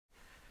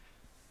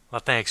Well,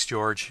 thanks,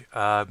 George.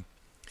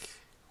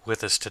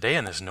 With us today,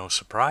 and there's no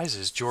surprise,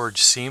 is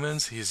George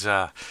Siemens. He's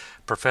a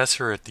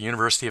professor at the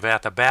University of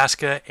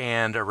Athabasca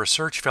and a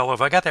research fellow.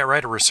 If I got that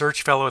right, a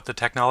research fellow at the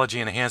Technology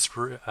Enhanced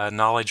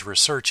Knowledge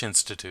Research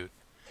Institute.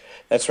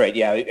 That's right.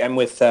 Yeah, I'm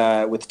with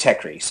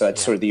TECRI, so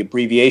that's Yeah. sort of the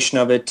abbreviation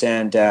of it,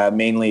 and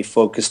mainly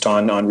focused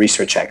on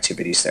research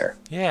activities there.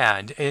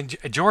 Yeah, and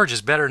George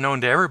is better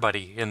known to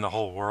everybody in the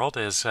whole world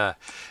as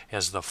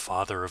the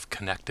father of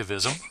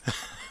connectivism.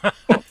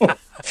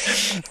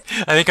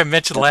 I think I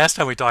mentioned last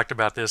time we talked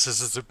about this.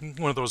 This is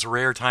one of those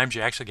rare times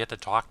you actually get to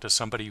talk to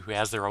somebody who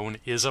has their own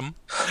ism.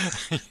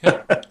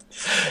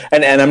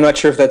 And I'm not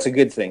sure if that's a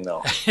good thing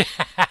though.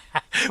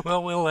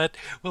 Well, we'll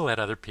let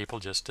other people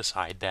just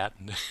decide that.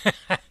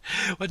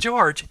 Well,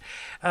 George,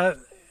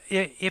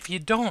 if you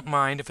don't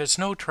mind, if it's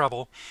no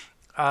trouble,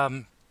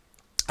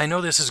 I know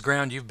this is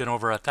ground you've been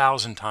over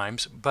 1,000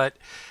 times, but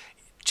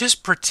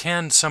just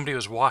pretend somebody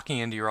was walking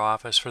into your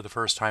office for the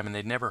first time and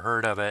they'd never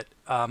heard of it.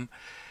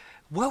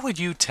 What would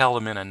you tell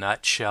them in a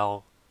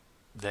nutshell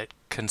that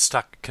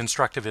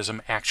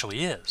constructivism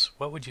actually is?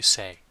 What would you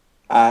say?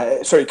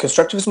 Sorry,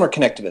 constructivism or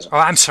connectivism? Oh,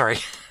 I'm sorry.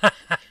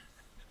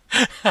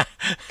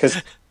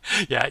 Because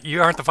Yeah,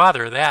 you aren't the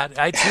father of that.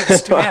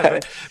 It's too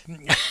bad.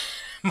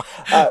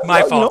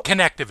 My well, fault.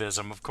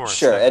 Connectivism, of course.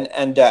 sure,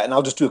 and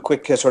I'll just do a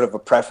quick sort of a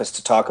preface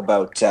to talk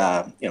about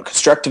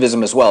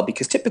constructivism as well,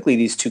 because typically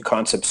these two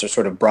concepts are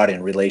sort of brought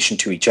in relation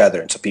to each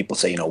other, and so people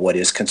say, what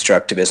is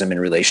constructivism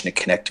in relation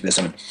to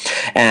connectivism?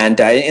 And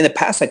in the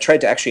past, I tried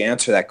to actually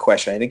answer that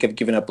question. I think I've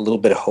given up a little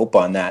bit of hope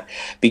on that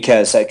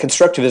because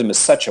constructivism is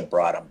such a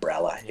broad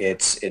umbrella.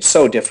 It's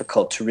so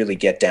difficult to really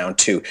get down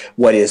to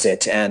what is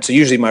it, and so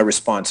usually my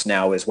response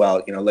now is,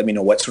 well, let me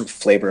know what sort of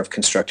flavor of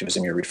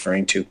constructivism you're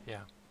referring to. Yeah.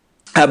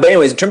 But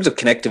anyways, in terms of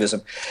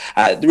connectivism,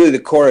 really the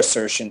core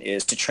assertion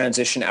is to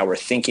transition our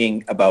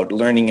thinking about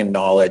learning and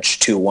knowledge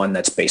to one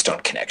that's based on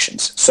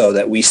connections, so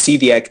that we see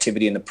the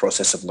activity and the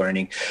process of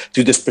learning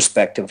through this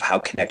perspective of how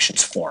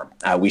connections form.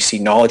 We see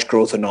knowledge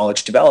growth and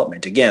knowledge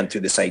development, again,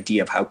 through this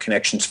idea of how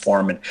connections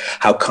form and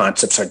how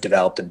concepts are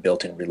developed and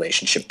built in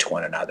relationship to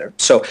one another.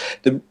 So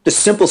the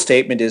simple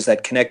statement is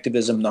that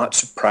connectivism, not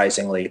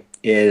surprisingly,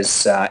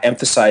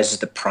 emphasizes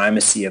the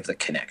primacy of the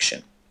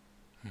connection.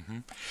 Mm-hmm.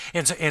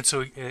 And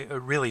so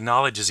really,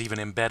 knowledge is even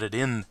embedded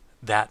in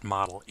that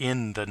model,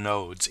 in the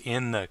nodes,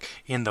 in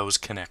those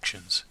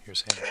connections. You're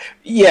saying?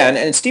 Yeah,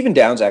 and Stephen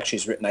Downes actually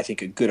has written, I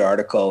think, a good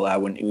article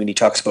when he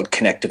talks about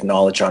connective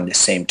knowledge on this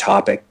same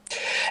topic.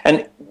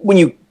 And when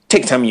you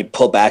take time and you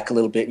pull back a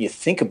little bit and you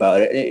think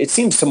about it, it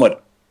seems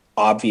somewhat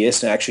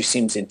obvious and actually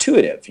seems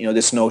intuitive.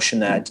 This notion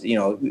that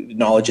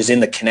knowledge is in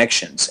the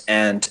connections,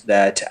 and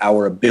that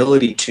our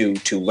ability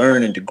to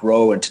learn and to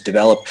grow and to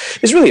develop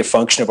is really a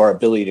function of our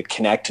ability to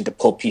connect and to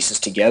pull pieces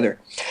together.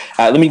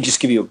 Let me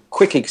just give you a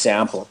quick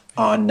example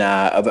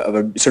of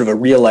a sort of a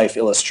real life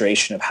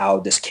illustration of how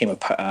this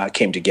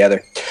came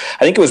together. I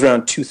think it was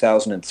around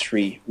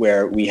 2003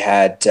 where we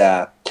had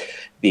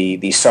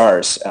the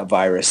SARS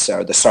virus,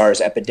 or the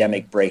SARS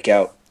epidemic, break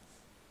out.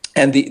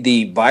 And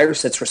the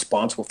virus that's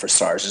responsible for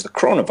SARS is the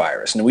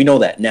coronavirus. And we know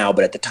that now,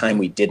 but at the time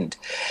we didn't.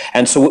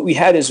 And so what we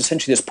had is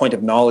essentially this point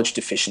of knowledge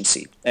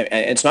deficiency. And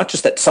it's not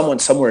just that someone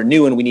somewhere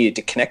knew and we needed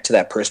to connect to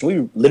that person.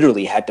 We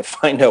literally had to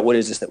find out what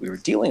is this that we were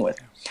dealing with.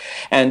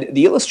 And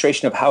the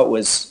illustration of how it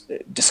was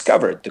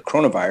discovered, the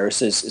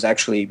coronavirus, is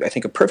actually, I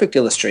think, a perfect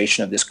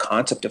illustration of this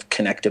concept of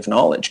connective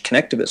knowledge,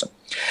 connectivism.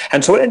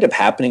 And so what ended up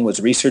happening was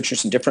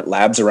researchers in different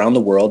labs around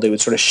the world, they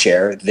would sort of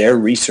share their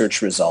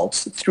research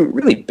results through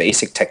really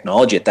basic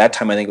technology. At that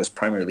time, I think it was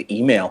primarily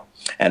email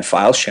and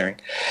file sharing.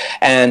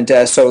 And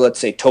so let's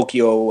say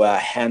Tokyo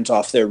hands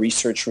off their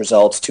research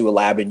results to a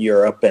lab in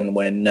Europe, and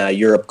when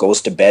Europe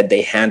goes to bed,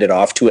 they hand it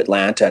off to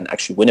Atlanta, and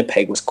actually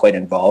Winnipeg was quite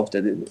involved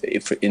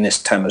in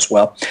this time as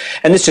well.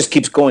 And this just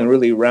keeps going,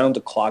 really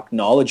round-the-clock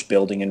knowledge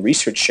building and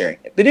research sharing.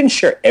 They didn't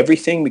share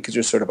everything because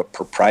there's sort of a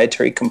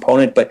proprietary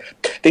component, but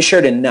they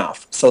shared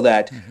enough so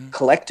that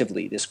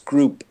collectively this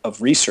group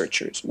of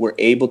researchers were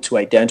able to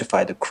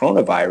identify the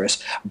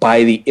coronavirus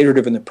by the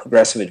iterative and the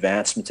progressive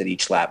advancements that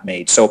each lab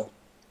made. So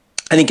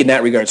I think in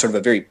that regard, sort of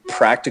a very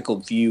practical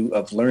view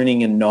of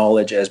learning and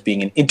knowledge as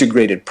being an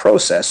integrated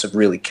process of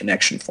really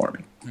connection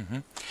forming. Mm-hmm.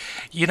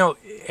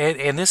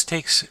 And this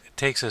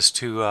takes us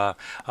to a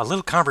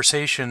little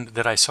conversation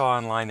that I saw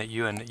online that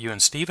you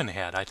and Stephen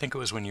had. I think it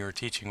was when you were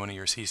teaching one of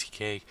your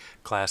CCK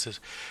classes,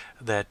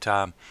 that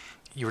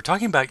you were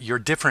talking about your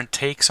different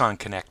takes on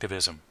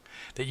connectivism.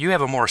 That you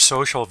have a more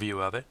social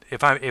view of it,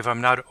 if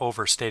I'm not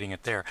overstating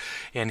it there,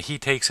 and he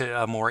takes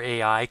a more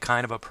AI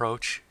kind of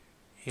approach.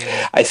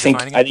 I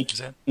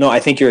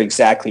think you're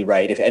exactly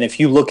right. If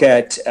you look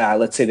at,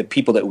 let's say, the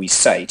people that we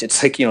cite,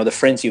 it's like, the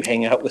friends you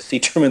hang out with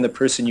determine the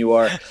person you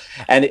are.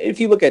 And if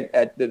you look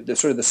at the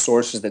sort of the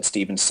sources that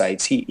Stephen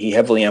cites, he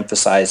heavily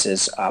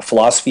emphasizes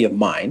philosophy of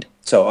mind,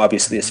 So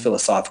obviously this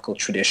philosophical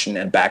tradition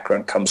and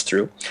background comes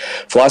through.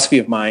 Philosophy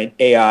of mind,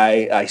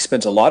 AI,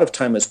 spends a lot of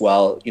time as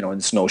well, in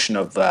this notion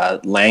of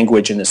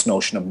language and this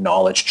notion of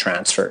knowledge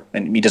transfer.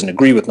 And he doesn't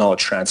agree with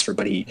knowledge transfer,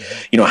 but he,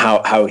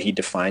 how he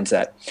defines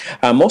that.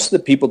 Most of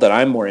the people that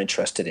I'm more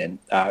interested in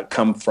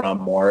come from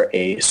more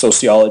a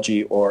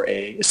sociology or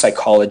a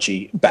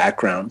psychology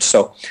background.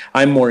 So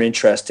I'm more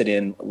interested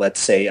in, let's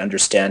say,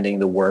 understanding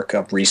the work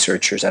of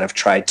researchers that have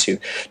tried to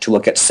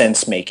look at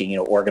sense making,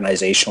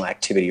 organizational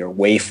activity or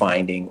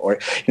wayfinding, or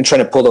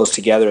trying to pull those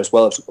together, as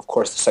well as, of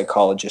course, the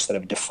psychologists that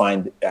have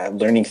defined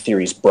learning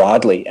theories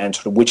broadly, and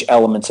sort of which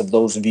elements of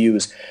those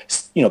views,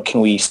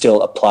 can we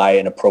still apply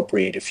and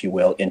appropriate, if you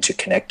will, into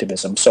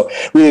connectivism. So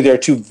really there are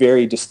two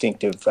very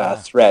distinctive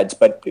threads,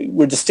 but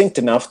we're distinct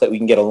enough that we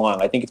can get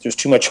along. I think if there's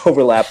too much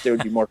overlap, there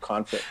would be more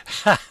conflict.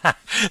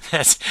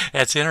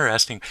 That's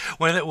interesting.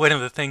 One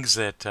of the things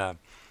that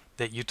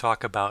you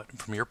talk about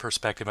from your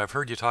perspective, I've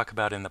heard you talk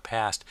about in the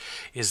past,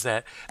 is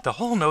that the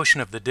whole notion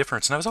of the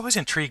difference, and I was always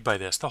intrigued by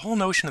this, the whole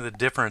notion of the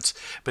difference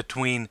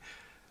between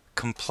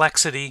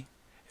complexity,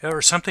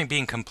 or something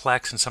being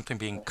complex and something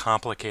being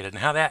complicated,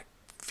 and how that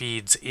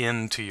feeds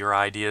into your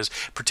ideas,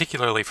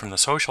 particularly from the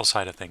social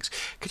side of things.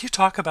 Could you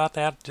talk about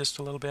that just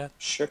a little bit?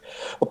 Sure.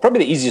 Well, probably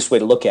the easiest way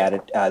to look at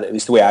it, at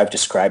least the way I've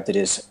described it,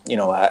 is,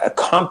 a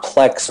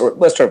complex, or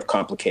let's start with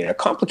complicated. A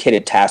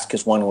complicated task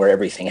is one where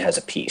everything has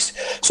a piece.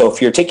 So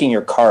if you're taking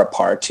your car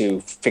apart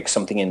to fix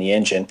something in the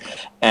engine,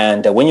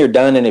 and when you're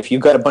done, and if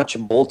you've got a bunch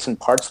of bolts and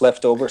parts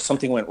left over,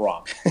 something went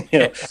wrong.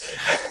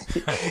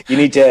 You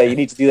need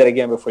to do that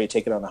again before you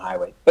take it on the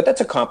highway. But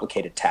that's a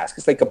complicated task.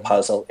 It's like a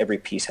puzzle. Every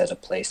piece has a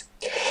place.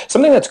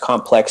 Something that's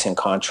complex, in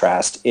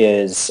contrast,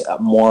 is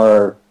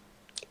more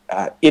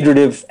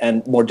iterative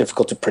and more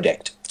difficult to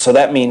predict. So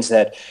that means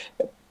that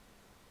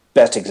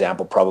best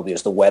example probably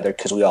is the weather,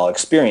 because we all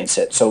experience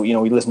it. So,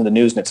 we listen to the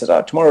news and it says,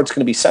 tomorrow it's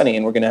going to be sunny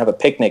and we're going to have a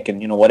picnic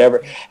and, whatever.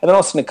 And then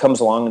all of a sudden it comes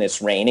along and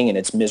it's raining and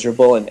it's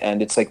miserable.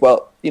 And it's like,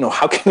 well,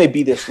 how can they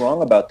be this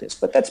wrong about this?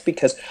 But that's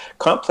because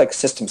complex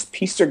systems,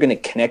 pieces are going to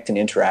connect and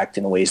interact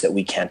in ways that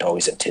we can't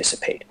always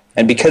anticipate.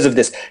 And because of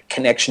this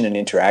connection and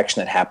interaction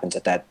that happens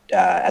at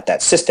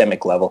that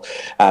systemic level,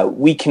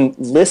 we can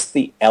list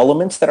the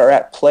elements that are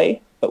at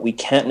play, but we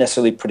can't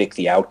necessarily predict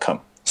the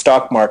outcome.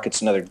 Stock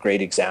market's another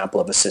great example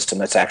of a system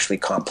that's actually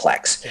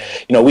complex.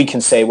 We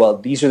can say, well,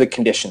 these are the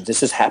conditions.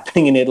 This is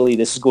happening in Italy.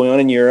 This is going on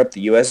in Europe.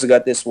 The U.S. has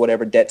got this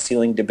whatever debt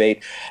ceiling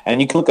debate.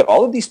 And you can look at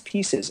all of these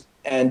pieces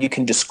and you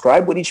can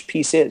describe what each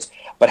piece is.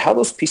 But how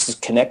those pieces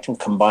connect and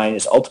combine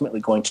is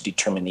ultimately going to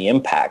determine the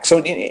impact.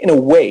 So in a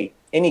way,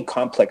 any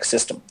complex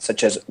system,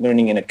 such as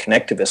learning in a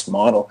connectivist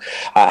model,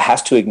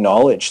 has to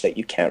acknowledge that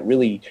you can't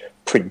really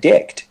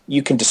predict.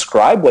 You can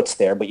describe what's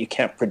there, but you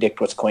can't predict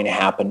what's going to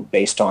happen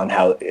based on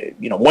how,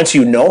 once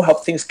you know how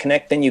things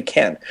connect, then you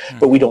can.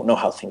 But we don't know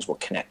how things will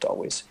connect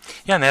always.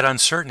 Yeah, and that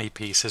uncertainty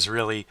piece is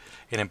really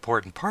an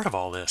important part of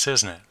all this,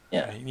 isn't it?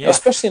 Yeah,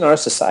 especially in our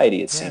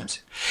society, it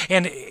seems.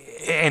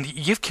 And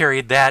you've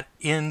carried that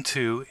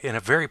into, in a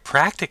very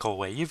practical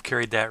way, you've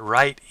carried that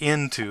right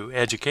into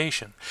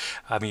education.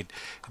 I mean,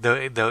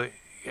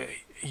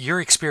 your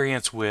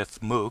experience with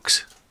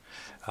MOOCs,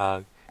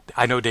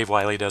 I know Dave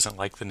Wiley doesn't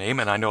like the name,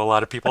 and I know a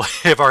lot of people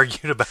have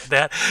argued about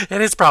that,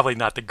 and it's probably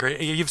not the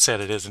great, you've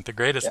said it isn't the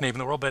greatest name in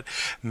the world, but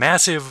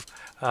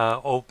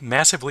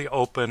massively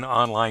open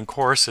online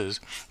courses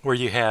where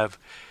you have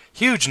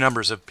huge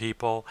numbers of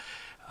people,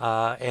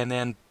 and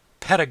then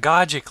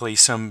pedagogically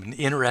some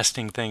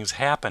interesting things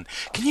happen.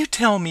 Can you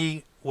tell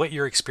me what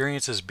your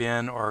experience has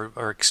been,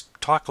 or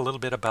talk a little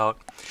bit about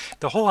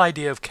the whole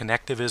idea of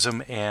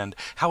connectivism and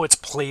how it's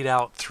played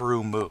out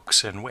through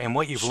MOOCs, and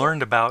what you've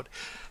learned about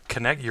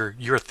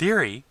your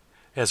theory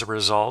as a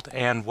result,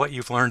 and what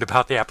you've learned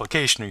about the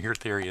application of your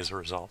theory as a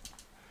result?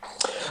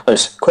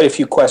 There's quite a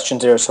few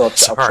questions there, so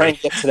I'll try and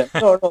get to them.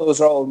 No,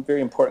 those are all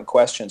very important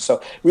questions.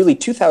 So really,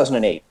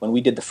 2008, when we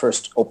did the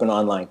first open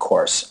online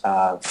course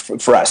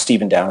for us,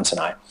 Stephen Downs and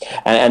I,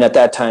 and at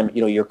that time,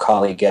 your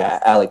colleague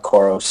Alec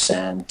Koros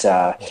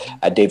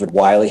and David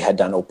Wiley had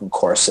done open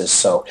courses,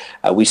 so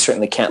we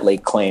certainly can't lay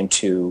claim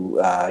to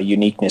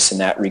uniqueness in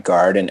that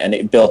regard, and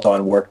it built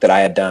on work that I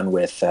had done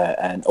with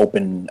an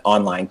open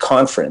online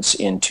conference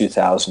in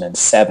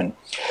 2007.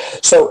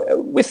 So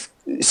with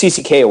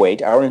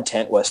CCK08, our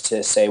intent was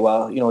to say,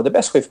 well, the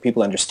best way for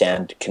people to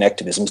understand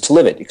connectivism is to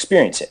live it,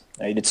 experience it.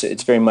 Right?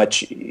 It's very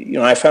much,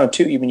 I found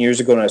too, even years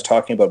ago when I was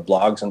talking about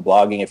blogs and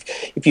blogging,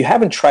 if you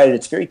haven't tried it,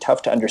 it's very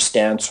tough to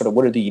understand sort of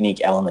what are the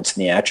unique elements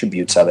and the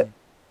attributes of it.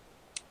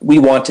 We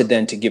wanted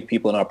then to give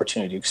people an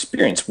opportunity to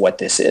experience what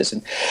this is.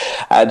 And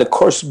the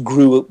course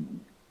grew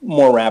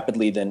more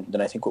rapidly than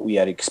I think what we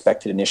had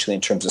expected initially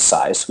in terms of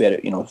size. So we had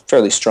a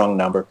fairly strong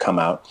number come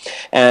out.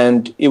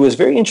 And it was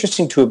very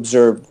interesting to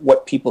observe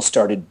what people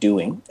started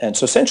doing. And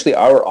so essentially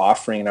our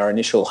offering and our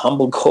initial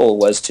humble goal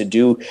was to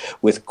do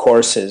with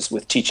courses,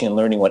 with teaching and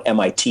learning, what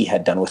MIT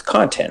had done with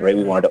content, right?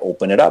 We wanted to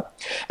open it up.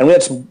 And we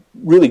had some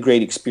really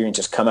great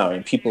experiences come out.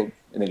 And people,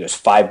 I think there's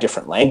 5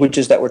 different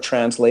languages that were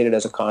translated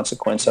as a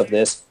consequence of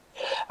this.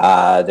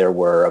 There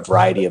were a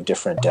variety of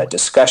different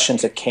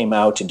discussions that came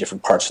out in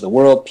different parts of the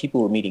world.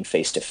 People were meeting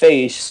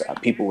face-to-face.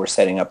 People were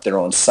setting up their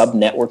own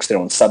sub-networks, their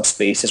own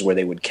subspaces where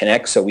they would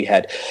connect. So we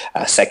had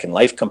a Second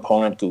Life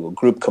component, Google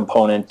Group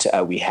component.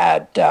 We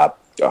had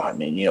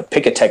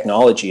pick a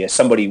technology. As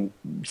somebody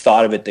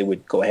thought of it, they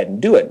would go ahead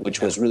and do it,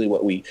 which was really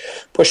what we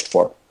pushed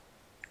for.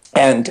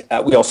 And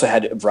we also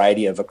had a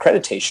variety of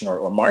accreditation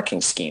or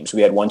marking schemes.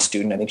 We had one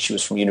student, I think she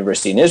was from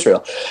university in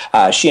Israel.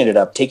 She ended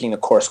up taking a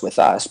course with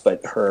us, but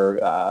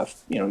her,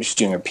 she's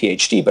doing her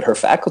PhD, but her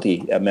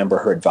faculty member,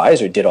 her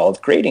advisor, did all of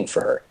the grading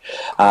for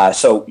her.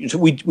 So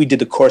we did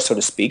the course, so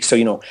to speak. So,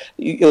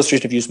 the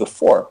illustration I've used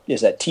before is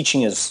that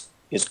teaching is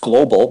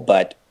global,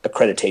 but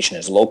accreditation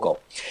is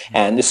local.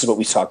 And this is what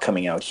we saw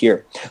coming out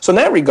here. So in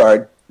that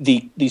regard,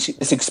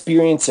 this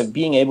experience of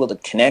being able to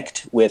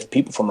connect with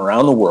people from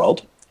around the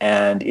world,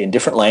 and in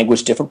different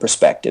language, different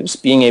perspectives,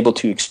 being able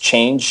to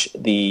exchange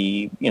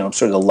the,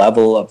 sort of the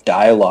level of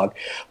dialogue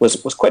was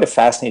quite a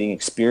fascinating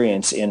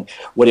experience in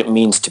what it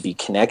means to be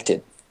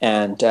connected.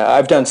 And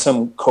I've done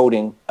some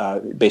coding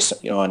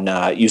based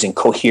on using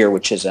Cohere,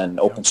 which is an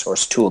open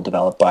source tool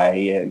developed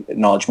by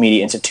Knowledge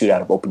Media Institute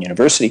out of Open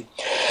University.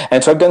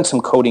 And so I've done some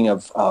coding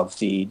of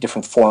the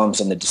different forums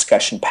and the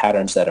discussion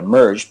patterns that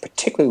emerged,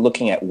 particularly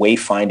looking at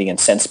wayfinding and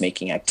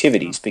sense-making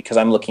activities, because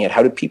I'm looking at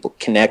how do people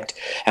connect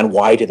and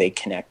why do they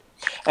connect.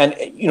 And,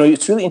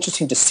 it's really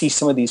interesting to see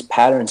some of these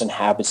patterns and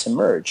habits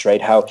emerge,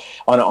 right? How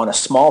on a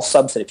small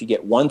subset, if you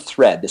get one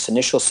thread, this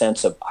initial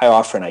sense of I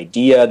offer an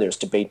idea, there's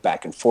debate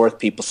back and forth,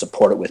 people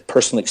support it with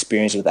personal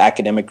experience, with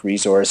academic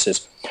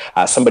resources,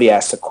 somebody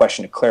asks a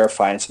question to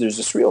clarify, and so there's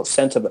this real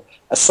sense of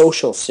a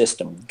social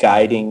system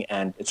guiding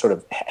and sort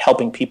of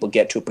helping people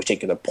get to a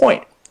particular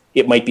point.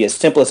 It might be as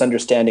simple as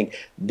understanding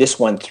this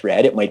one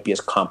thread. It might be as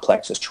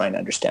complex as trying to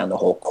understand the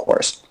whole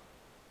course.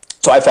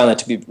 So I found that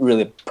to be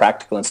really a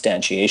practical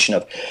instantiation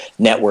of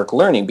network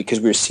learning, because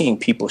we were seeing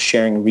people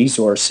sharing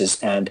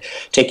resources and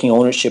taking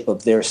ownership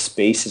of their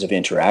spaces of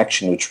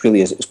interaction, which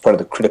really is part of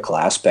the critical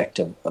aspect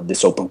of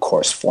this open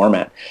course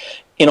format.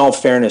 In all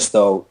fairness,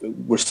 though,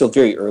 we're still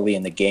very early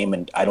in the game,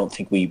 and I don't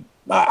think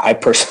I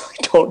personally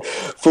don't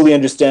fully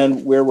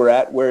understand where we're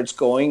at, where it's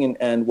going,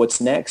 and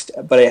what's next.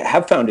 But I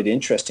have found it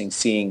interesting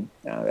seeing,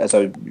 as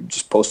I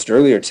just posted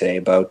earlier today,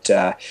 about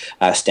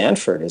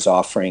Stanford is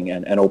offering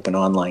an open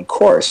online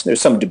course.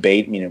 There's some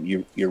debate.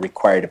 You're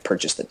required to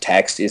purchase the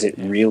text. Is it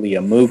really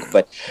a MOOC?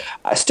 But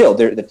still,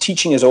 the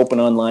teaching is open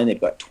online. They've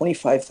got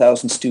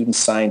 25,000 students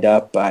signed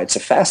up. It's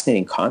a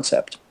fascinating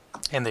concept.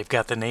 And they've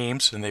got the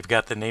names, and they've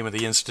got the name of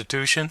the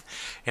institution,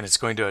 and it's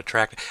going to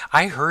attract.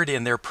 I heard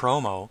in their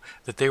promo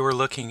that they were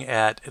looking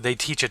at, they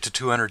teach it to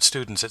 200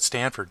 students at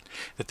Stanford,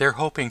 that they're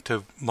hoping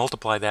to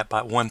multiply that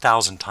by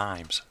 1,000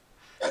 times.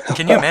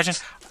 Can you imagine?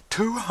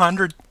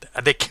 200,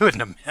 they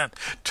couldn't have meant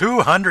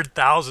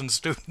 200,000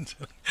 students.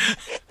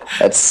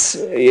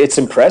 It's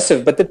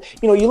impressive, but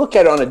you look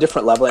at it on a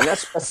different level, and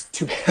that's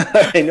too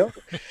bad. I know,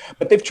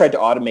 but they've tried to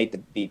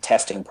automate the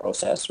testing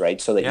process,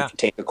 right? So that you can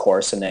take the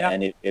course, and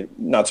it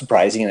not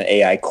surprising, in an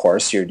AI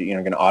course, you're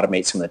going to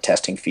automate some of the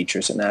testing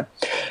features in that,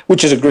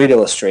 which is a great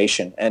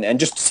illustration, and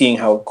just seeing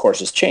how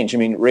courses change. I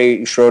mean,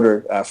 Ray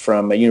Schroeder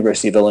from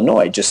University of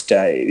Illinois just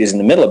is in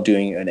the middle of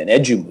doing an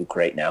EduMOOC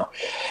right now,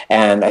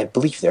 and I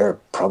believe there are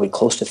probably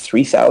close to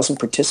 3,000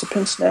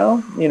 participants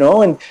now.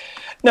 And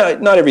no,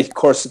 not every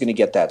course is going to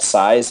get that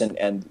size,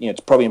 and it's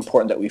probably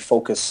important that we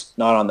focus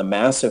not on the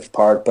massive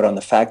part, but on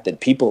the fact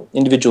that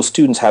individual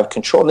students have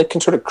control, and they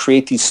can sort of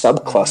create these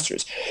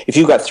subclusters. If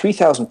you've got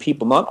 3,000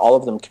 people, not all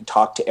of them can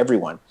talk to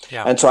everyone.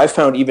 Yeah. And so I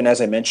found, even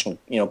as I mentioned,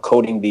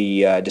 coding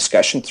the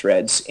discussion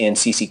threads in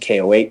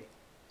CCK08,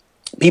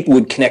 people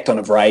would connect on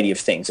a variety of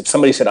things. If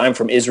somebody said, I'm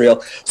from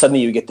Israel, suddenly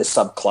you get this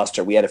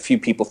subcluster. We had a few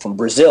people from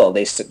Brazil.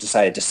 They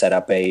decided to set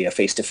up a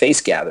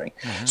face-to-face gathering.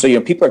 Mm-hmm. So,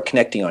 people are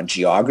connecting on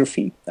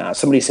geography.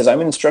 Somebody says, I'm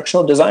an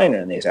instructional designer,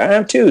 and they say, I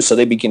am too. So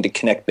they begin to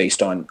connect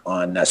based on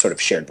sort of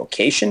shared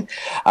vocation.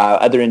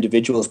 Other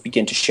individuals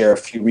begin to share a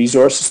few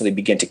resources, so they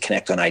begin to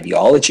connect on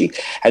ideology.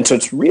 And so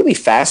it's really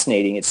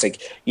fascinating. It's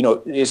like,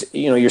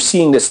 you're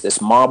seeing this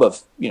mob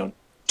of,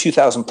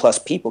 2,000 plus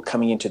people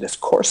coming into this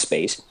course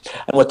space,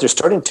 and what they're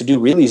starting to do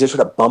really is they're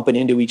sort of bumping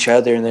into each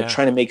other, and they're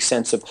trying to make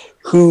sense of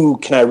who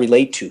can I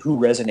relate to, who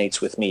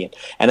resonates with me,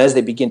 and as they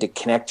begin to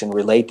connect and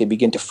relate, they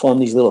begin to form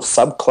these little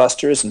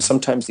subclusters, and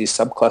sometimes these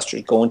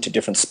subclusters go into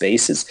different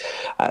spaces,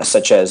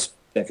 such as,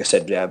 like I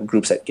said,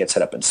 groups that get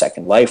set up in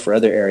Second Life or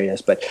other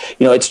areas. But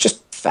it's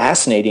just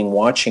fascinating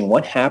watching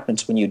what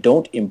happens when you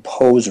don't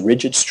impose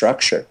rigid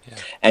structure,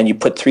 and you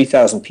put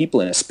 3,000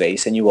 people in a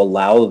space and you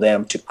allow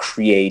them to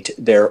create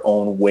their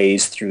own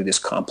ways through this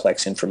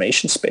complex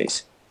information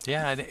space.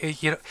 Yeah,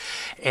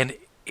 and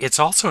it's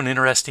also an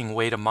interesting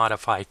way to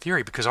modify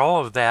theory, because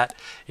all of that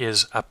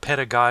is a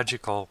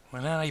pedagogical,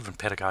 well, not even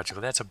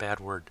pedagogical, that's a bad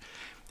word.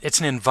 It's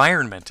an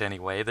environment,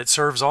 anyway, that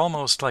serves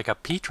almost like a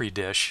petri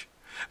dish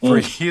for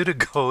you to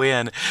go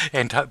in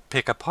and to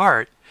pick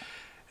apart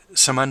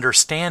some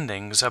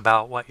understandings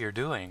about what you're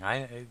doing.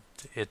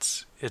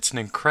 It's an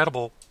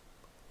incredible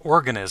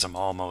organism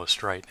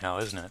almost right now,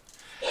 isn't it?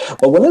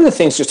 Well, one of the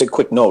things, just a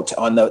quick note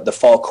on the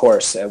fall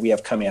course we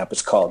have coming up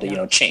is called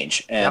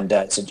Change, and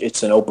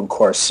it's an open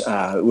course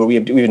where we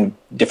have even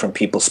different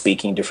people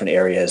speaking different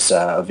areas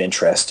of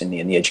interest in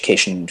the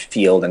education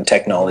field and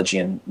technology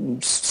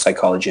and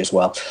psychology as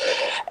well.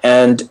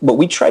 And what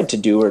we tried to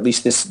do, or at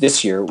least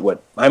this year,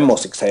 what I'm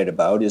most excited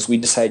about is we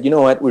decided, you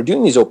know what, we're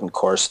doing these open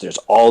course. There's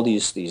all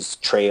these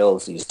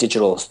trails, these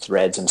digital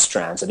threads and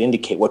strands that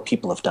indicate what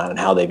people have done and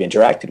how they've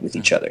interacted with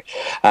each other.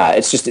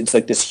 It's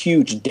like this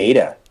huge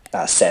data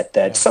set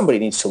that somebody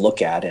needs to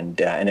look at and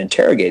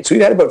interrogate. So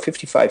we've had about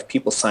 55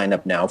 people sign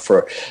up now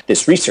for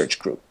this research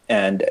group.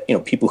 And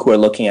people who are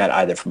looking at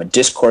either from a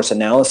discourse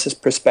analysis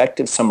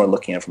perspective, some are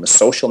looking at from a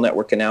social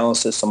network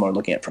analysis, some are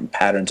looking at from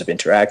patterns of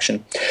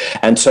interaction.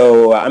 And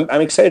so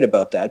I'm excited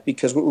about that,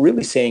 because what we're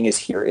really saying is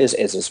here is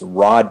this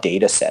raw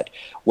data set.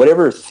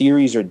 Whatever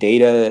theories or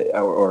data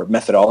or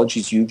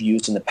methodologies you've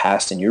used in the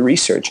past in your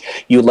research,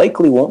 you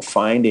likely won't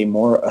find a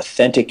more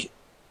authentic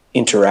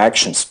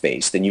interaction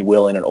space than you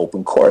will in an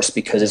open course,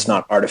 because it's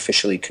not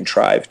artificially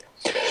contrived.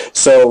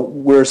 So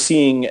we're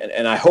seeing,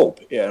 and I hope,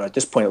 at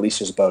this point at least,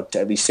 there's about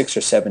at least 6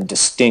 or 7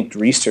 distinct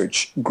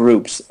research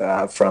groups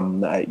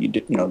from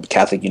the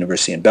Catholic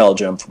University in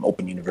Belgium, from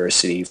Open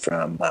University,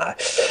 from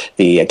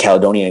the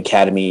Caledonian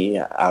Academy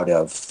out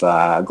of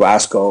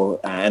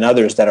Glasgow, and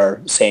others that are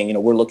saying,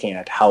 we're looking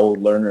at how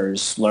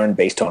learners learn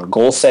based on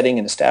goal setting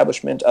and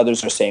establishment.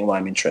 Others are saying, well,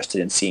 I'm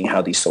interested in seeing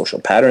how these social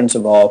patterns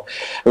evolve.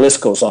 The list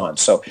goes on.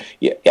 So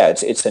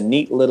it's a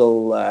neat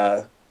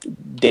little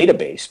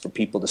database for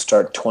people to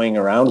start toying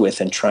around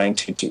with and trying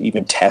to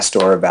even test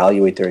or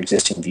evaluate their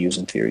existing views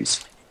and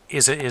theories.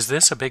 Is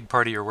this a big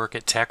part of your work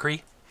at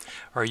TechRe?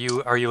 Are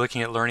you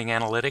looking at learning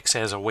analytics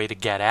as a way to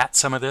get at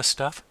some of this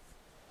stuff?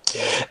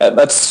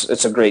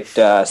 It's a great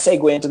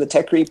segue into the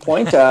TechRe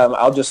point.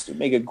 I'll just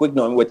make a quick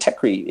note. What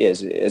TechRe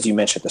is, as you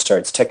mentioned at the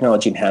start, it's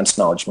Technology Enhanced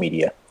Knowledge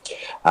Media.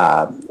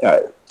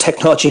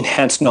 Technology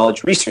Enhanced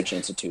Knowledge Research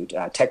Institute,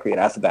 TechRe at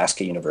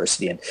Athabasca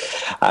University. And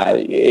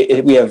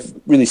we have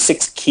really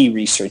 6 key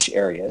research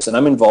areas, and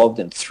I'm involved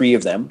in 3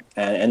 of them.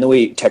 And the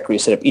way TechRe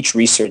is set up, each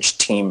research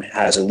team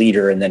has a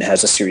leader and then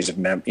has a series of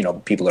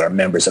people that are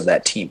members of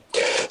that team.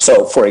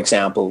 So, for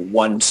example,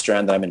 one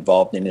strand that I'm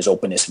involved in is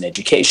openness in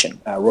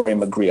education. Roy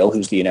McGreal,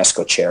 who's the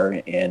UNESCO chair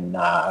in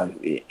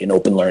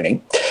open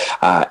learning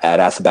at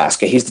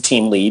Athabasca, he's the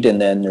team lead, and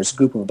then there's a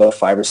group of about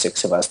 5 or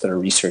 6 of us that are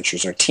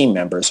researchers or team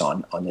members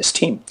on this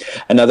team.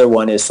 Another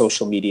one is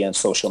social media and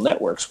social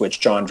networks, which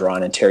John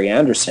Drawn and Terry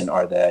Anderson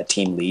are the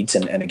team leads,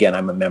 and again,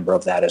 I'm a member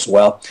of that as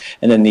well.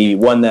 And then the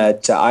one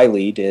that I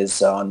lead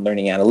is on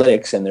learning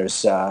analytics, and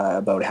there's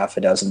about half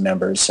a dozen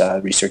members,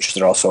 researchers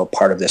that are also a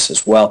part of this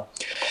as well.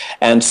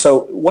 And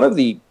so one of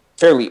the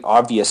fairly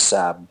obvious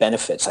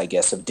benefits, I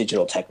guess, of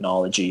digital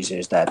technologies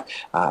is that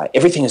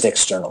everything is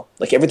external.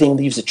 Like, everything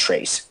leaves a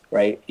trace,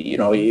 right?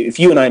 If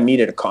you and I meet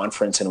at a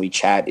conference and we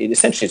chat, it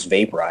essentially is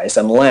vaporized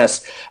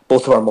unless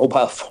both of our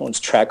mobile phones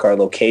track our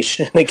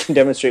location and they can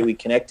demonstrate we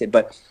connected.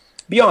 But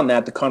beyond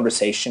that, the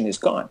conversation is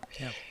gone.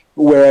 Yeah.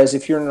 Whereas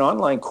if you're in an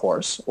online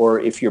course, or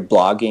if you're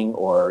blogging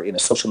or in a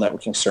social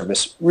networking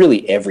service,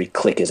 really every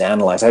click is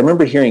analyzed. I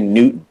remember hearing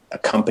Newton, a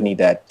company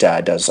that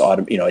does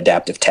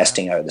adaptive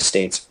testing out of the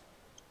States.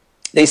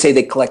 They say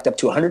they collect up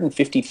to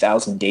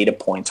 150,000 data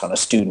points on a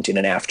student in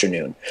an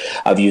afternoon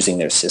of using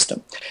their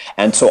system.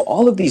 And so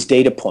all of these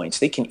data points,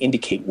 they can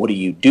indicate, what are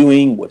you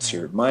doing? What's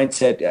your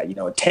mindset?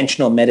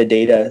 Attentional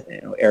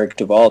metadata. Eric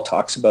Duvall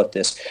talks about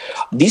this.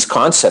 These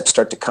concepts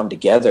start to come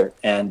together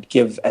and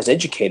give, as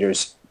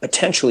educators,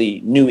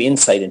 potentially new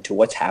insight into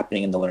what's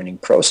happening in the learning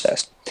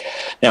process.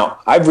 Now,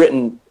 I've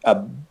written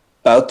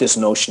about this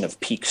notion of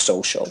peak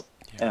social,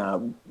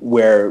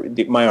 where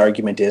my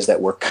argument is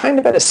that we're kind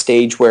of at a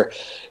stage where,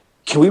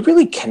 can we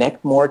really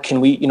connect more?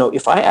 Can we,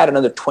 if I add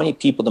another 20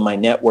 people to my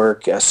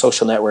network,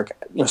 social network,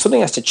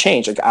 something has to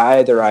change. Like,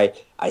 either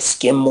I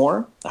skim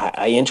more,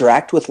 I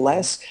interact with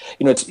less.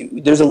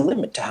 There's a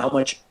limit to how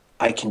much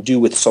I can do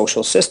with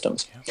social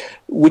systems,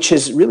 which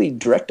is really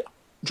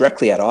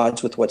directly at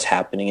odds with what's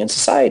happening in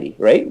society,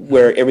 right?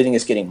 Where everything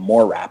is getting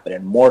more rapid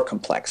and more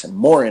complex and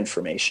more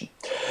information.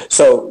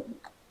 So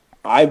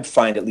I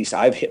find, at least,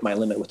 I've hit my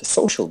limit with the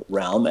social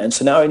realm, and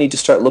so now I need to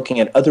start looking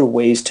at other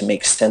ways to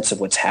make sense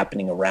of what's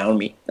happening around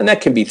me. And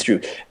that can be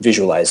through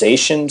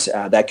visualizations,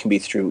 that can be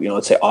through,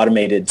 let's say,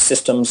 automated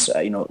systems,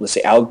 let's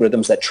say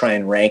algorithms that try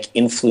and rank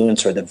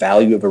influence or the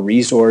value of a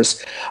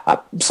resource.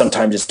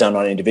 Sometimes it's done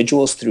on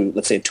individuals through,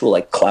 let's say, a tool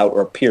like Clout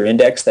or Peer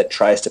Index that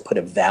tries to put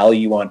a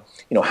value on,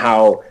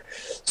 how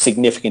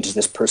significant is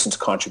this person's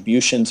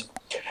contributions,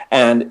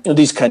 and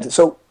these kinds of.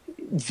 So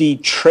the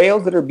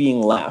trails that are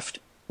being left,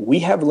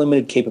 we have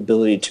limited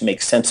capability to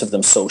make sense of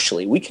them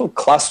socially. We can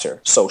cluster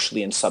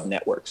socially in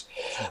sub-networks.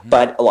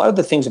 But a lot of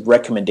the things of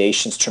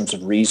recommendations in terms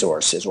of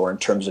resources, or in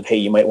terms of, hey,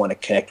 you might want to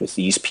connect with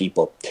these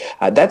people,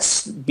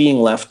 that's being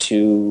left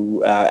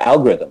to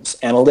algorithms,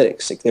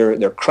 analytics. Like,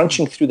 they're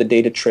crunching through the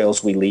data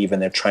trails we leave,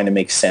 and they're trying to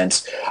make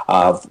sense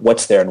of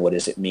what's there and what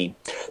does it mean.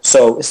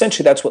 So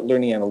essentially, that's what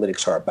learning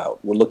analytics are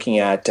about. We're looking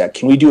at,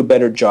 can we do a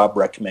better job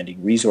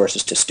recommending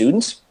resources to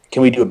students?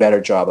 can we do a better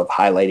job of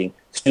highlighting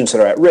students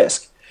that are at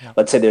risk? Yeah.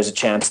 Let's say there's a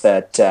chance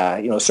that,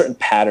 certain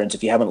patterns,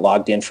 if you haven't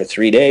logged in for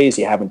 3 days,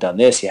 you haven't done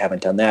this, you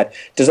haven't done that,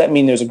 does that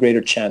mean there's a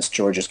greater chance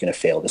George is going to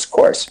fail this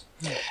course?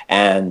 Yeah.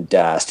 And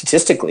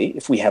statistically,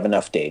 if we have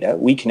enough data,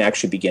 we can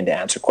actually begin to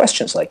answer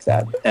questions like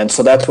that. And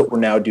so that's what we're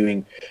now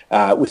doing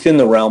within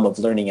the realm of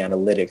learning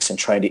analytics and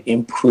trying to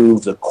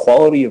improve the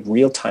quality of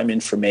real-time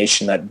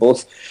information that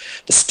both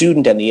the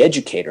student and the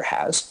educator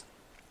has.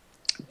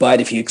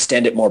 But if you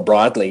extend it more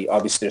broadly,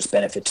 obviously there's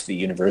benefit to the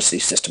university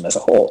system as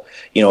a whole.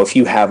 If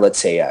you have, let's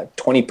say, a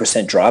 20%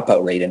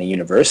 dropout rate in a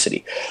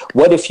university,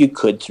 what if you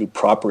could, through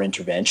proper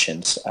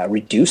interventions,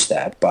 reduce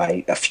that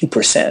by a few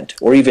percent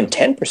or even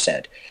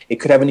 10%? It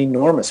could have an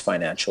enormous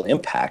financial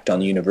impact on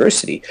the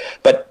university,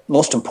 but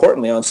most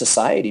importantly on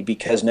society,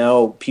 because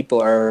now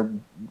people are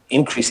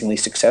increasingly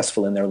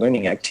successful in their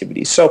learning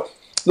activities. So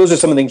those are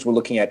some of the things we're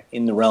looking at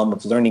in the realm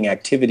of learning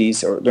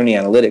activities or learning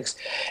analytics.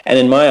 And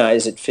in my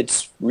eyes, it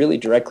fits really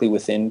directly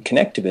within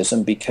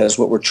connectivism, because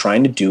what we're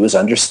trying to do is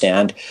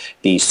understand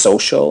the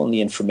social and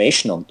the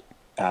informational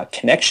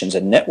connections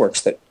and networks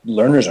that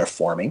learners are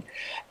forming,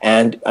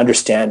 and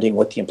understanding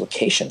what the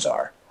implications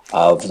are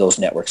of those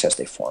networks as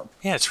they form.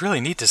 Yeah, it's really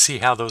neat to see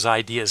how those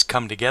ideas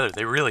come together.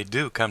 They really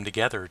do come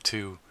together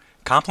to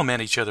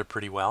complement each other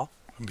pretty well.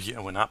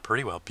 Well, not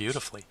pretty well,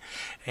 beautifully,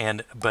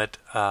 but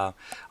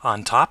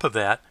on top of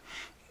that,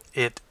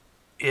 it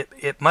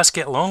must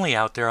get lonely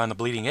out there on the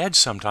bleeding edge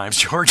sometimes,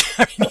 George.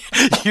 I mean,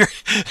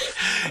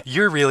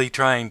 you're really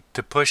trying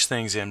to push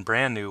things in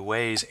brand new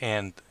ways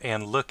and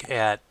look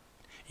at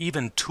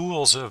even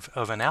tools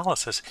of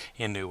analysis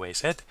in new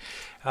ways. That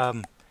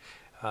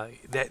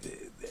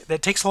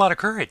takes a lot of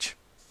courage.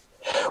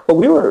 Well,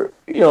 we were,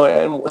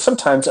 and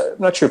sometimes, I'm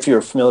not sure if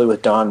you're familiar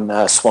with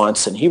Don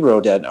Swanson. He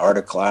wrote an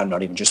article, I'm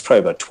not even, just probably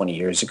about 20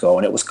 years ago,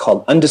 and it was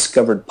called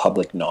Undiscovered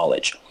Public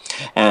Knowledge.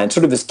 And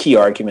sort of his key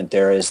argument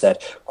there is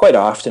that quite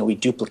often we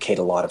duplicate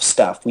a lot of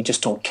stuff. We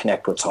just don't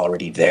connect what's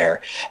already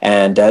there.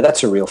 And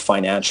that's a real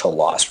financial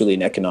loss, really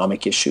an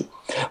economic issue.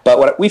 But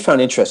what we found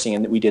interesting,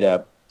 and we did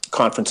a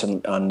conference on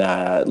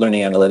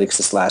learning analytics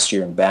this last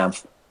year in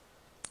Banff,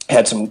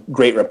 had some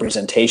great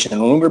representation.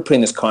 And when we were putting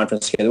this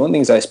conference together, one of the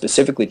things I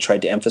specifically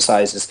tried to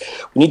emphasize is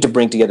we need to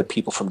bring together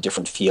people from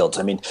different fields.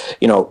 I mean,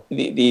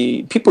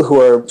 the people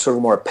who are sort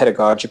of more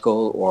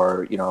pedagogical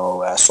or,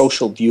 a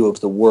social view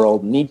of the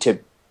world need to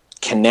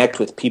connect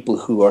with people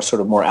who are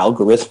sort of more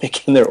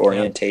algorithmic in their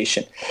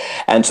orientation.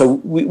 And so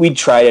we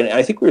tried, and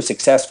I think we were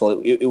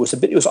successful. It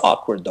was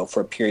awkward though for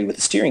a period with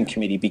the steering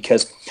committee,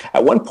 because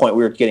at one point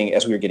we were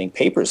getting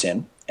papers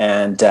in,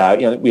 and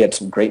we had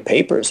some great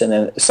papers, and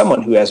then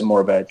someone who has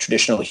more of a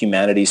traditional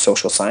humanities,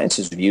 social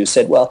sciences view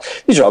said, well,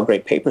 these are all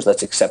great papers,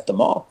 let's accept them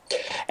all.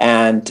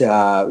 And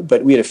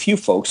but we had a few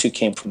folks who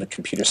came from the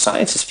computer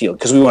sciences field,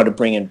 because we wanted to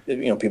bring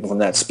in people from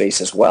that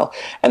space as well,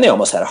 and they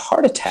almost had a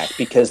heart attack,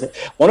 because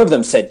one of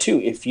them said too,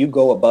 if you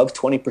go above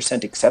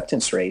 20%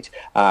 acceptance rate,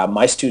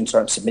 my students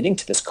aren't submitting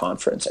to this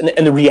conference.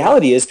 And the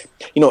reality is,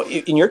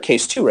 in your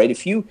case too, right?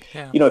 If you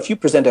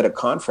present at a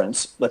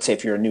conference, let's say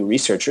if you're a new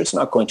researcher, it's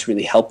not going to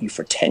really help you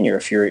for tenure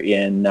if you're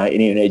in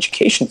an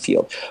education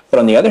field. But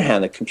on the other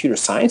hand, the computer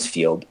science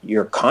field,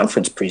 your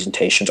conference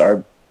presentations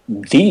are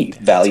the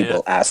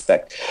valuable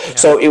aspect. Yeah.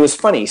 So it was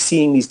funny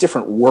seeing these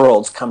different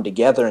worlds come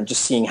together and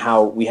just seeing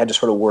how we had to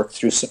sort of work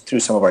through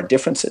some of our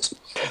differences.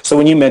 So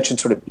when you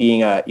mentioned sort of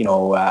being out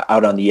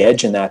on the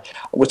edge, and that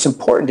what's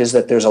important is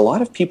that there's a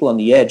lot of people on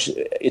the edge.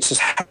 It's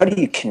just how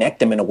do you connect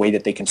them in a way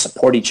that they can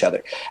support each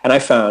other? And I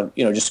found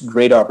just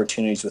great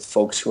opportunities with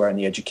folks who are in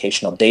the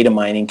educational data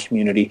mining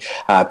community,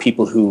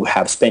 people who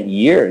have spent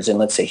years in,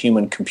 let's say,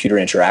 human computer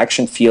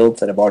interaction fields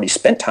that have already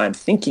spent time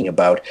thinking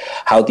about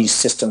how these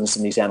systems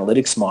and these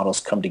analytics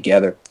models come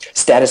together.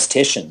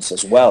 Statisticians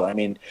as well. I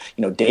mean,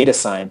 data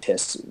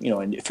scientists,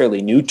 in a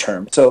fairly new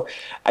term. So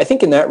I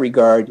think in that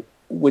regard,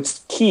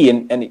 what's key,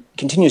 and it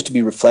continues to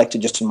be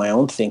reflected just in my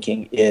own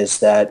thinking,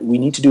 is that we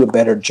need to do a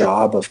better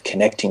job of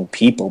connecting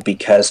people,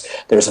 because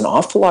there's an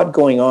awful lot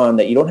going on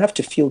that you don't have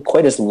to feel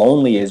quite as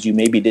lonely as you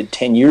maybe did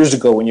 10 years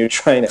ago when you're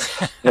trying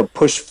to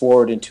push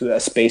forward into a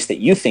space that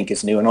you think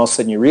is new, and all of a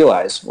sudden you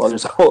realize, well,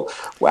 there's a whole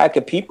whack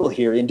of people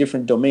here in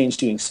different domains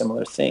doing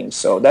similar things.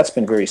 So that's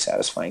been very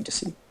satisfying to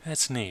see.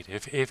 That's neat.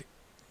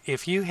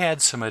 If you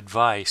had some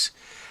advice,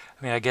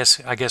 I mean,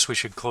 I guess we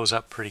should close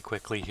up pretty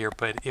quickly here.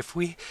 But if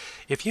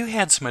you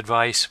had some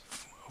advice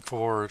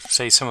for,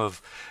 say, some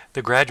of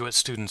the graduate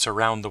students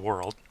around the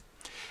world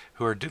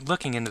who are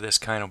looking into this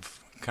kind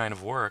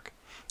of work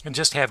and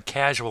just have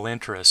casual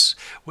interests,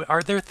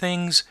 are there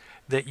things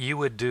that you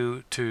would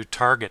do to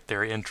target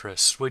their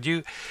interests? Would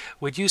you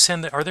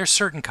are there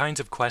certain kinds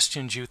of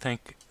questions you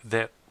think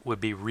that would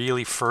be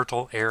really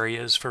fertile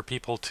areas for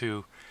people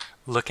to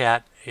look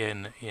at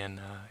in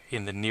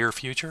the near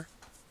future?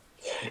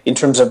 In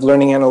terms of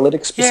learning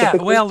analytics specifically?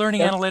 Yeah, well, learning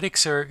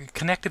analytics or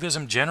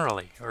connectivism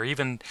generally, or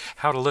even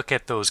how to look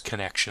at those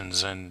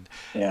connections. And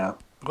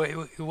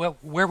well,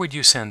 where would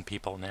you send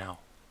people now?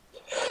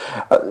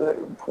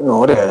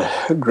 What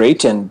a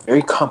great and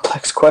very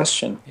complex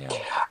question. Yeah.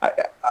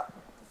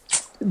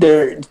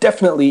 There are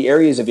definitely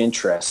areas of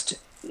interest.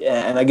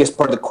 And I guess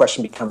part of the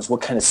question becomes,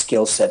 what kind of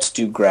skill sets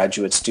do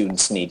graduate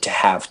students need to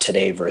have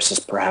today versus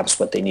perhaps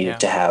what they needed Yeah.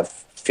 to have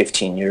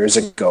 15 years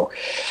ago?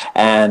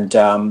 And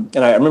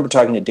I remember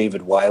talking to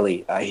David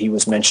Wiley. He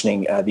was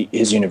mentioning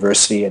his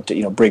university at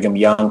Brigham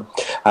Young.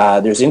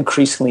 There's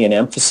increasingly an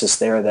emphasis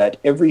there that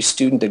every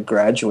student that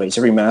graduates,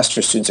 every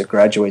master's student that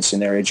graduates in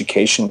their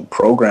education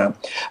program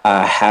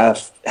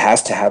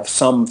has to have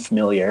some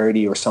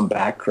familiarity or some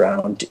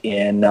background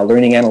in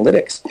learning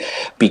analytics,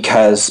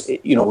 because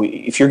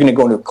if you're going to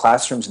go into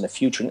classrooms in the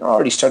future, and you're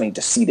already starting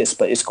to see this,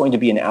 but it's going to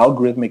be an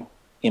algorithmic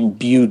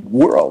imbued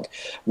world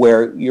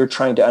where you're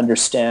trying to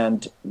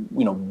understand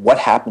what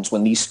happens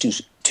when these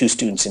two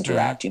students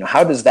interact.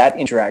 How does that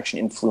interaction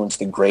influence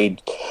the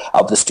grade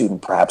of the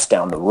student perhaps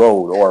down the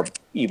road, or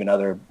even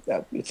other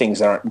things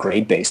that aren't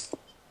grade based.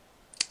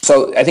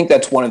 So I think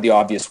that's one of the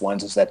obvious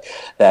ones, is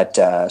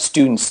that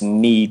students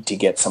need to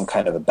get some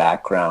kind of a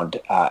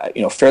background,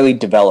 fairly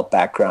developed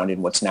background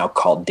in what's now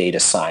called data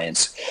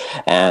science,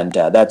 and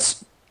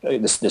that's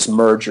this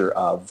merger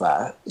of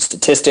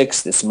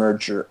statistics, this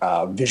merger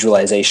of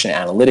visualization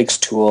analytics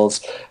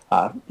tools,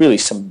 really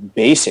some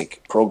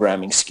basic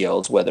programming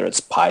skills, whether it's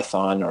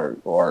Python or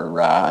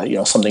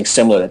something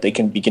similar that they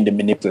can begin to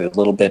manipulate a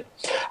little bit.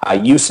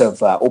 Use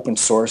of open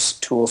source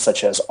tools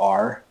such as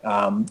R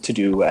to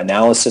do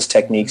analysis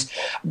techniques,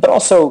 but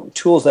also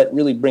tools that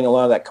really bring a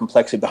lot of that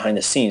complexity behind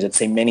the scenes. I'd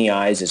say Many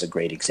Eyes is a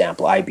great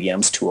example,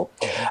 IBM's tool.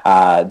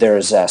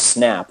 There's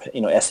Snap,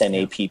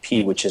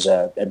 SNAPP, which is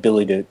an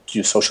ability to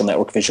do social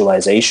network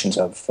visualizations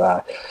of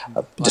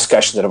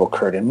discussions that have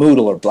occurred in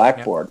Moodle or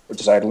Blackboard or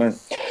Desire to Learn.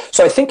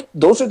 So I think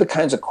those are the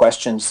kinds of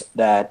questions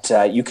that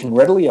you can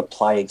readily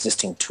apply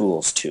existing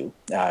tools to.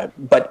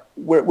 But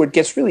where it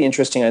gets really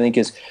interesting, I think,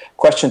 is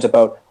questions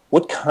about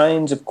what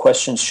kinds of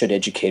questions should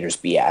educators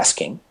be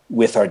asking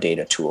with our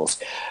data tools.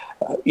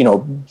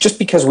 Just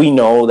because we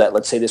know that,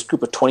 let's say, this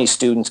group of 20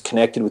 students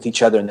connected with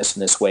each other in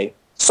this way,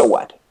 so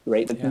what?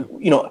 Right? Yeah.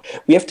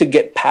 We have to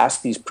get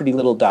past these pretty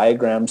little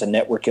diagrams and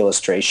network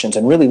illustrations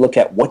and really look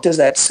at what does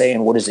that say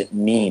and what does it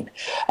mean.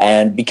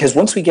 And because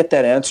once we get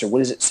that answer, what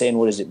does it say and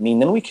what does it mean,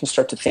 then we can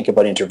start to think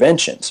about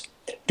interventions.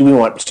 Do we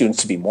want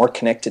students to be more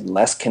connected,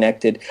 less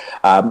connected?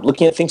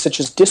 Looking at things such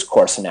as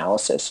discourse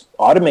analysis,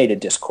 automated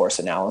discourse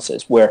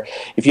analysis, where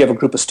if you have a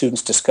group of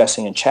students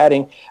discussing and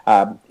chatting,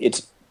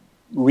 it's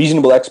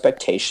reasonable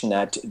expectation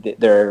that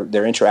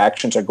their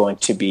interactions are going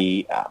to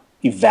be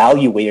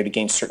evaluated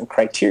against certain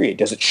criteria.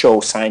 Does it show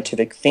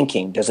scientific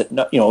thinking? Does it,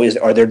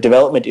 are there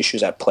development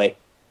issues at play?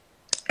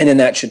 And then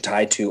that should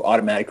tie to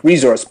automatic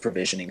resource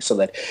provisioning so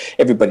that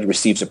everybody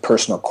receives a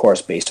personal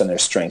course based on their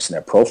strengths and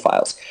their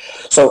profiles.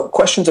 So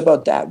questions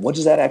about that. What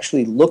does that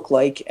actually look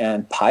like?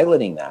 And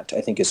piloting that,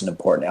 I think, is an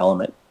important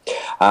element.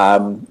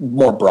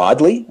 More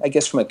broadly, I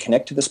guess from a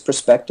connectivist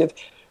perspective,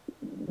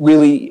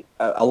 really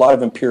a lot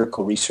of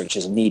empirical research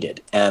is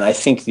needed. And I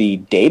think the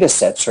data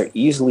sets are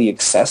easily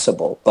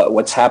accessible, but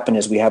what's happened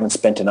is we haven't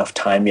spent enough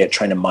time yet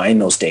trying to mine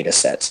those data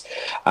sets.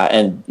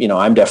 And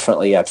I'm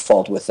definitely at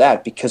fault with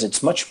that, because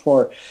it's much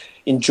more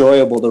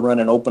enjoyable to run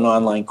an open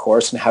online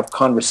course and have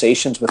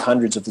conversations with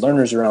hundreds of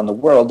learners around the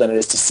world than it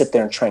is to sit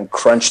there and try and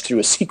crunch through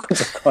a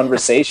sequence of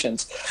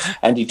conversations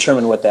and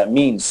determine what that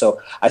means.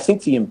 So I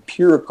think the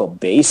empirical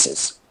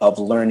basis of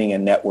learning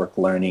and network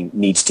learning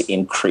needs to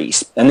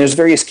increase. And there's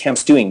various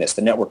camps doing this.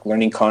 The Network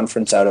Learning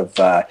Conference out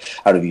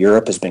of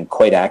Europe has been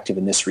quite active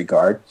in this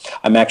regard.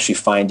 I'm actually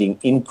finding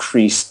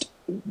increased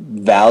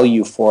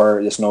value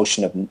for this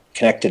notion of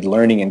connected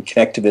learning and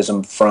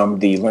connectivism from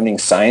the learning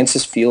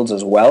sciences fields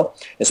as well,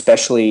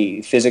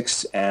 especially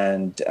physics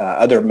and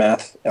other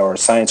math or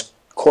science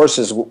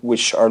courses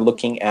which are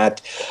looking at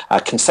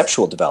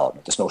conceptual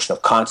development, this notion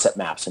of concept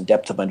maps and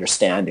depth of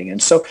understanding.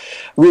 And so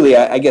really,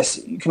 I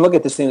guess you can look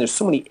at this thing, there's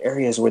so many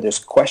areas where there's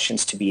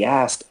questions to be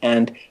asked,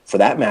 and for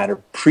that matter,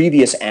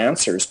 previous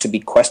answers to be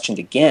questioned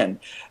again,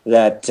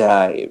 that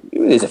it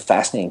really is a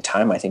fascinating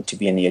time, I think, to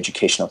be in the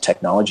educational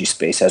technology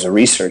space as a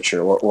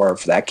researcher, or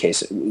for that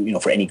case,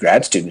 for any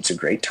grad student, it's a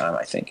great time,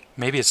 I think.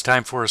 Maybe it's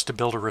time for us to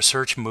build a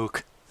research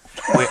MOOC.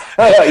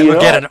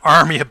 We'll get an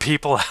army of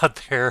people out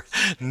there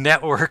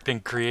networked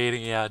and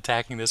creating,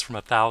 attacking this from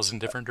 1,000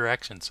 different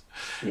directions.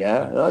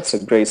 Yeah, that's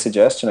a great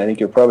suggestion. I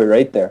think you're probably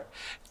right there.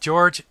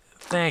 George,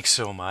 thanks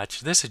so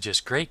much. This is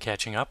just great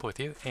catching up with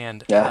you.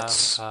 And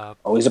it's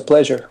always a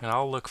pleasure. And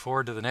I'll look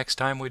forward to the next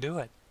time we do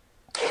it.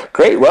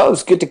 Great. Well, it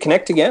was good to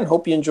connect again.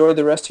 Hope you enjoy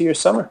the rest of your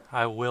summer.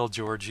 I will,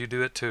 George. You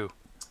do it too.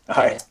 All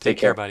right. Take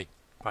care, buddy.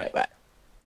 Bye. Bye.